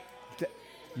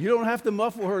 You don't have to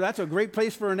muffle her. That's a great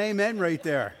place for an amen right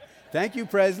there. Thank you,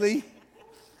 Presley.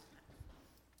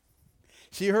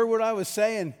 She heard what I was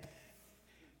saying,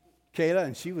 Kayla,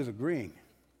 and she was agreeing.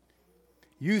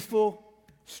 Youthful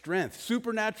strength,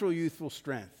 supernatural youthful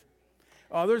strength.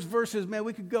 Oh, there's verses, man,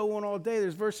 we could go on all day.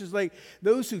 There's verses like,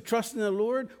 those who trust in the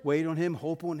Lord, wait on Him,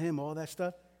 hope on Him, all that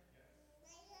stuff.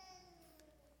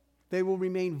 They will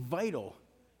remain vital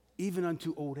even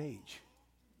unto old age.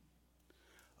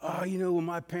 Oh, you know, when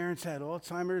my parents had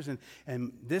Alzheimer's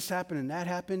and this happened and that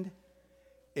happened.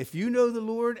 If you know the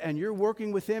Lord and you're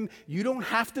working with Him, you don't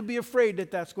have to be afraid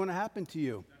that that's going to happen to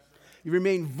you. You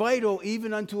remain vital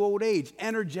even unto old age,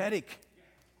 energetic.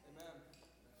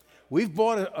 We've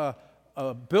bought a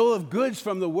a bill of goods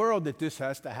from the world that this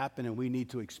has to happen and we need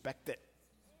to expect it.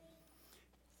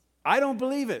 I don't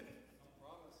believe it.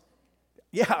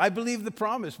 Yeah, I believe the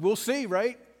promise. We'll see,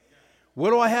 right?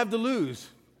 What do I have to lose?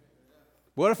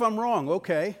 What if I'm wrong?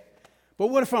 Okay. But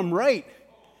what if I'm right?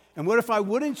 And what if I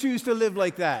wouldn't choose to live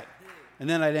like that? And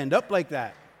then I'd end up like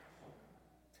that.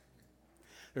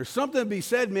 There's something to be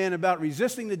said, man, about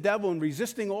resisting the devil and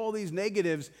resisting all these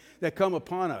negatives that come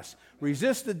upon us.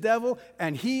 Resist the devil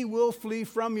and he will flee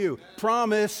from you.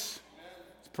 Promise.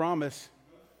 It's promise.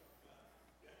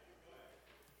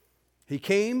 He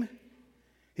came,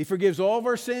 he forgives all of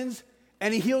our sins,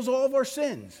 and he heals all of our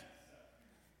sins.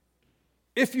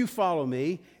 If you follow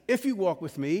me, if you walk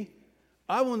with me,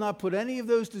 I will not put any of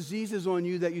those diseases on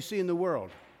you that you see in the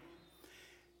world.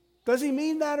 Does he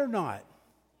mean that or not?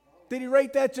 Did he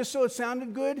write that just so it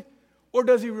sounded good? Or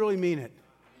does he really mean it?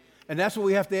 And that's what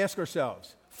we have to ask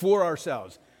ourselves, for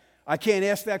ourselves. I can't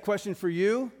ask that question for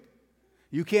you.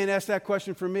 You can't ask that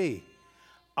question for me.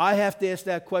 I have to ask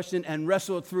that question and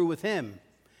wrestle it through with him.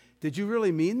 Did you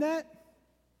really mean that?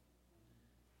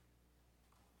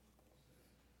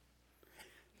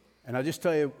 And I'll just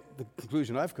tell you the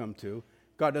conclusion I've come to.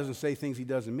 God doesn't say things he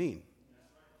doesn't mean.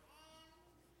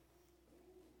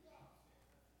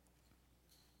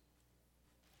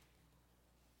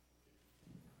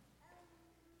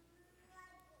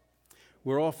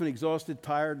 We're often exhausted,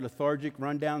 tired, lethargic,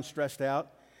 run down, stressed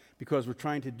out because we're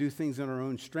trying to do things in our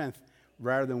own strength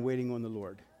rather than waiting on the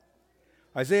Lord.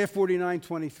 Isaiah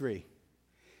 49:23.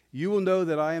 You will know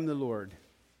that I am the Lord.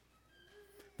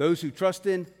 Those who trust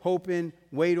in, hope in,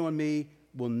 wait on me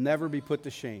will never be put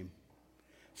to shame.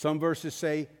 Some verses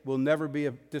say will never be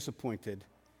disappointed.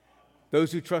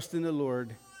 Those who trust in the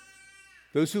Lord,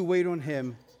 those who wait on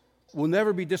him, will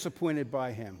never be disappointed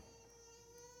by him.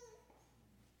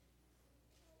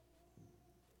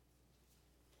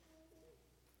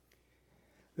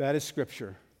 That is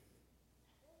Scripture.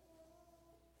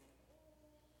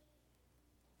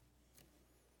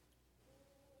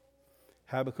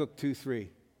 Habakkuk 2:3.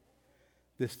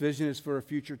 This vision is for a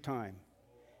future time.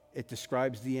 It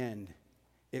describes the end.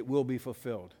 It will be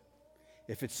fulfilled.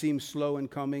 If it seems slow in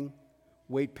coming,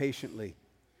 wait patiently,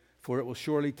 for it will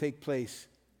surely take place.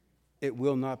 It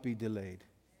will not be delayed.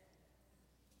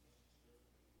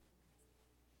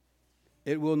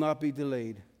 It will not be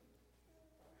delayed.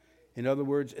 In other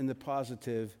words, in the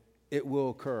positive, it will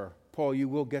occur. Paul, you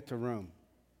will get to Rome.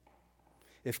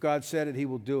 If God said it, he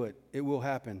will do it. It will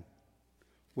happen.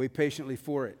 Wait patiently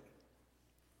for it.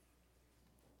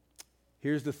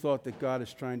 Here's the thought that God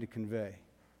is trying to convey.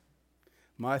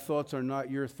 My thoughts are not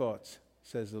your thoughts,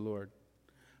 says the Lord.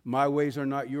 My ways are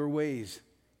not your ways,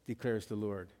 declares the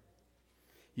Lord.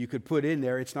 You could put in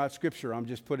there, it's not Scripture, I'm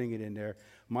just putting it in there.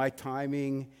 My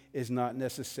timing is not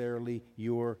necessarily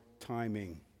your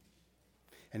timing.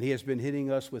 And he has been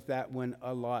hitting us with that one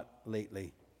a lot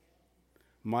lately.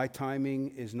 My timing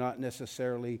is not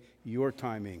necessarily your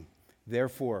timing.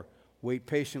 Therefore, wait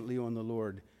patiently on the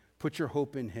Lord. Put your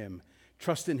hope in him.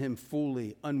 Trust in him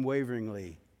fully,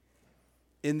 unwaveringly.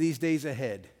 In these days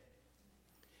ahead,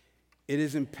 it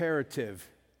is imperative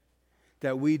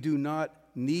that we do not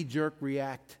knee-jerk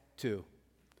react to.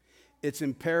 It's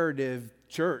imperative,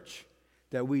 church,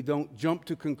 that we don't jump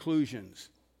to conclusions.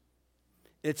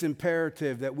 It's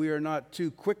imperative that we do not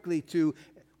too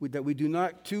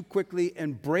quickly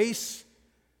embrace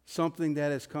something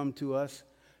that has come to us,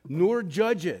 nor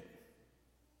judge it.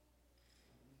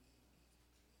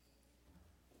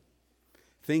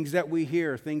 Things that we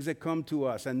hear, things that come to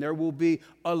us, and there will be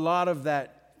a lot of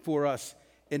that for us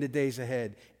in the days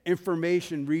ahead.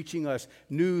 Information reaching us,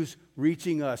 news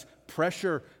reaching us,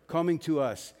 pressure coming to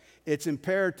us. It's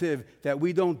imperative that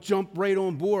we don't jump right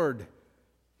on board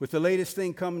with the latest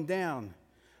thing coming down.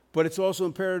 But it's also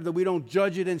imperative that we don't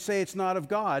judge it and say it's not of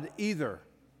God either.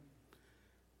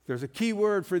 There's a key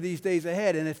word for these days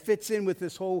ahead, and it fits in with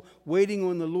this whole waiting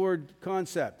on the Lord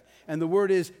concept. And the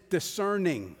word is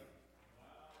discerning.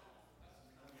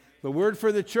 The word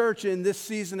for the church in this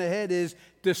season ahead is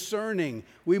discerning.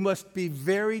 We must be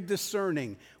very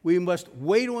discerning. We must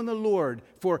wait on the Lord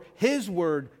for his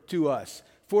word to us,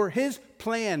 for his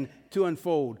plan to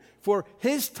unfold, for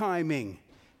his timing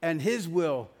and his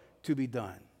will to be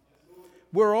done.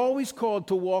 We're always called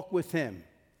to walk with him.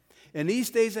 In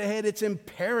these days ahead, it's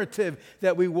imperative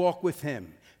that we walk with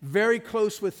him, very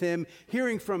close with him,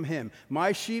 hearing from him.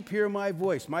 My sheep hear my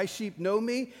voice. My sheep know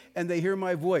me, and they hear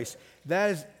my voice.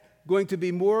 That is going to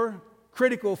be more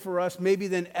critical for us maybe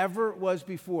than ever it was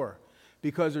before,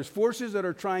 because there's forces that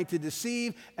are trying to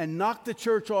deceive and knock the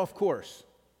church off course.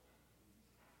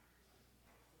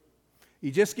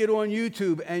 You just get on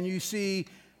YouTube and you see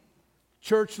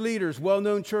church leaders,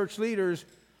 well-known church leaders,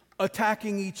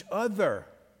 attacking each other,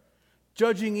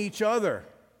 judging each other.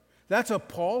 That's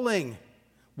appalling.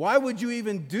 Why would you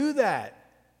even do that?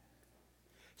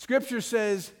 Scripture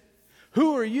says,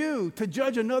 who are you to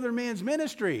judge another man's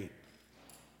ministry?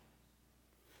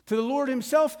 To the Lord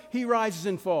himself, he rises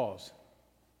and falls.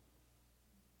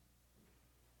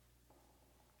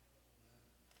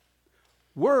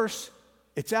 Worse,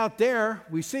 it's out there,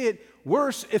 we see it.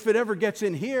 Worse, if it ever gets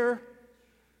in here,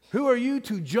 who are you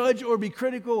to judge or be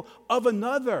critical of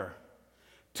another?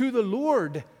 To the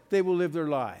Lord, they will live their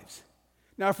lives.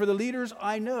 Now, for the leaders,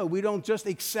 I know we don't just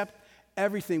accept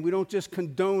everything. We don't just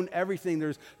condone everything.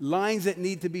 There's lines that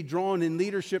need to be drawn in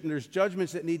leadership, and there's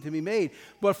judgments that need to be made.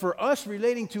 But for us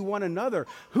relating to one another,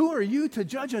 who are you to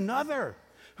judge another?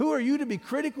 Who are you to be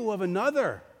critical of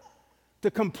another?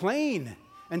 To complain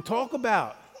and talk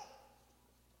about?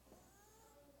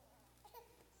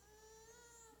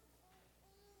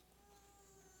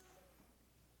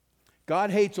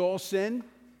 God hates all sin,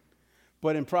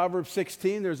 but in Proverbs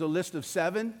 16, there's a list of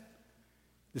 7,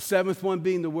 the 7th one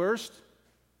being the worst.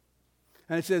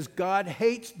 And it says, God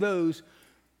hates those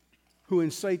who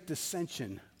incite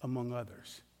dissension among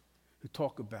others, who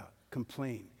talk about,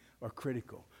 complain, are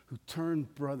critical, who turn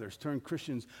brothers, turn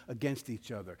Christians against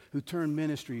each other, who turn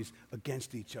ministries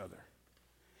against each other.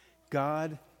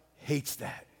 God hates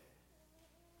that.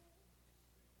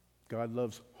 God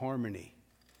loves harmony,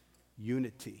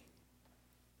 unity.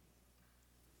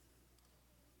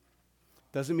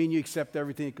 Doesn't mean you accept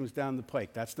everything that comes down the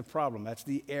pike. That's the problem. That's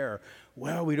the error.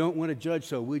 Well, we don't want to judge,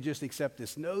 so we just accept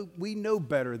this. No, we know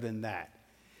better than that.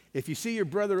 If you see your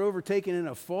brother overtaken in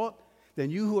a fault,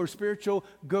 then you who are spiritual,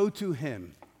 go to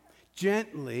him.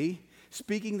 Gently,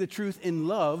 speaking the truth in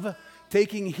love,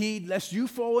 taking heed lest you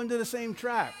fall into the same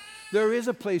trap. There is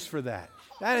a place for that.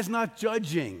 That is not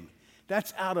judging.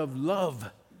 That's out of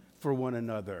love for one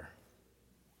another.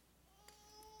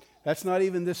 That's not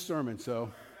even this sermon, so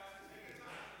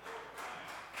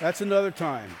that's another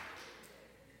time.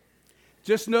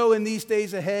 Just know in these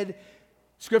days ahead,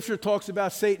 Scripture talks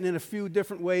about Satan in a few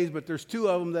different ways, but there's 2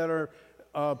 of them that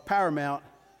are paramount.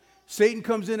 Satan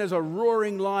comes in as a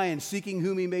roaring lion, seeking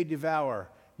whom he may devour.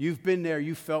 You've been there,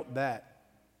 you felt that.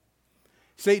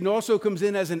 Satan also comes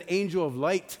in as an angel of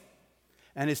light,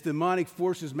 and his demonic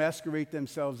forces masquerade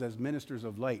themselves as ministers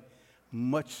of light.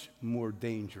 Much more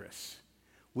dangerous.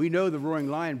 We know the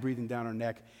roaring lion breathing down our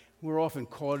neck. We're often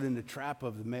caught in the trap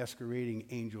of the masquerading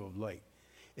angel of light.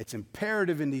 It's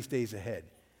imperative in these days ahead.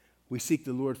 We seek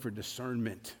the Lord for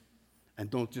discernment and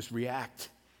don't just react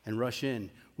and rush in.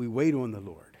 We wait on the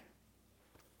Lord.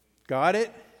 Got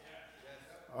it?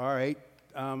 All right.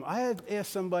 I had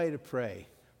asked somebody to pray.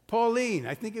 Pauline,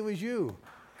 I think it was you.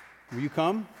 Will you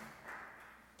come?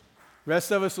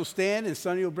 Rest of us will stand, and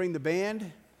Sonny will bring the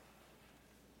band,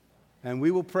 and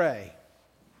we will pray.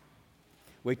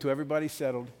 Wait till everybody's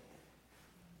settled.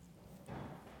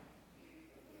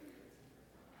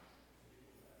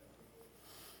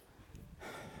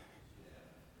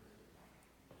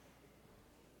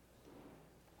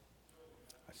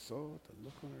 I saw the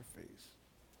look on her face.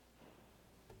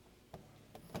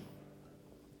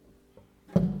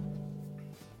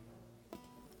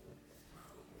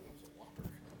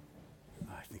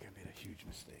 I think I made a huge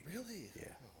mistake. Really?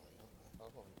 Yeah.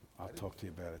 I'll talk to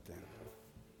you about it then.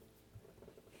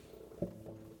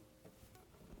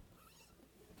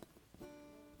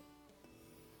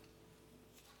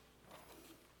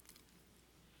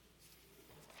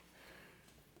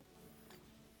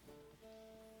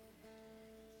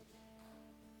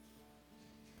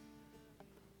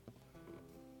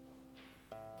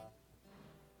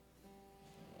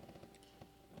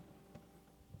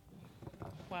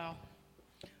 Wow.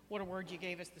 What a word you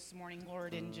gave us this morning,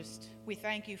 Lord, and just we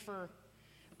thank you for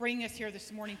bringing us here this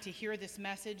morning to hear this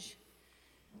message,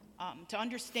 to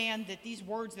understand that these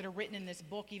words that are written in this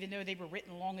book, even though they were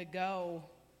written long ago,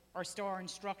 are still our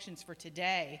instructions for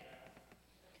today,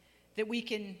 that we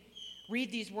can read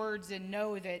these words and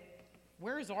know that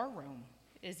where is our room?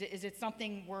 Is it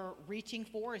something we're reaching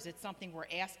for? Is it something we're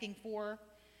asking for?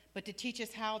 But to teach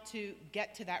us how to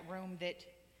get to that room that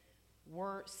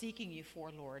we're seeking you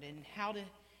for, Lord, and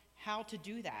how to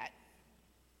do that.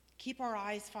 Keep our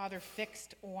eyes, Father,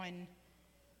 fixed on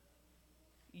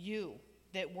you,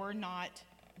 that we're not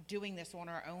doing this on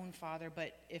our own, Father,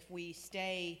 but if we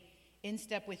stay in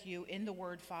step with you in the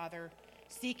Word, Father,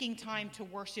 seeking time to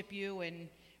worship you and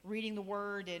reading the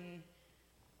Word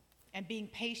and being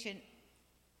patient,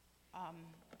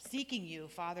 seeking you,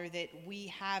 Father, that we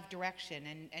have direction,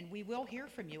 and we will hear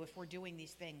from you if we're doing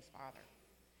these things, Father.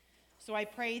 So I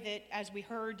pray that as we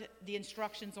heard the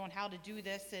instructions on how to do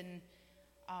this, and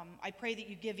I pray that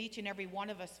you give each and every one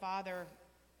of us, Father,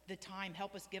 the time.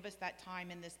 Help us, give us that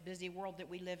time in this busy world that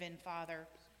we live in, Father.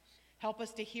 Help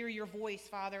us to hear your voice,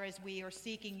 Father, as we are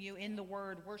seeking you in the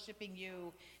word, worshiping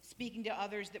you, speaking to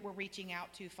others that we're reaching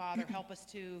out to, Father. Help us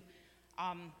to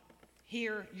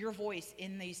hear your voice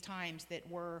in these times that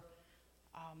we're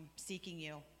seeking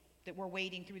you, that we're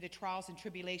wading through the trials and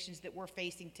tribulations that we're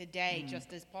facing today,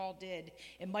 just as Paul did.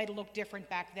 It might have looked different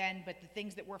back then, but the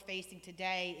things that we're facing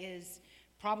today is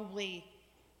probably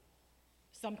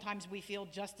sometimes we feel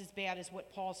just as bad as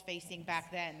what Paul's facing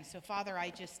back then. So, Father,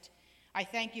 I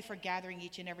thank you for gathering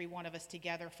each and every one of us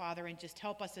together, Father, and just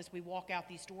help us as we walk out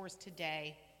these doors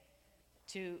today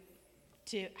to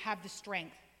have the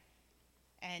strength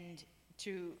and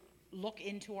to look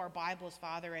into our Bibles,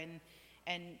 Father,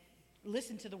 and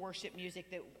listen to the worship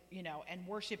music that, and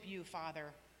worship you, Father,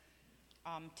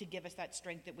 to give us that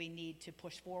strength that we need to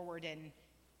push forward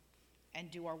and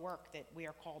do our work that we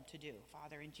are called to do.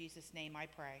 Father, in Jesus' name I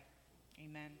pray.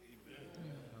 Amen.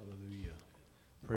 Amen.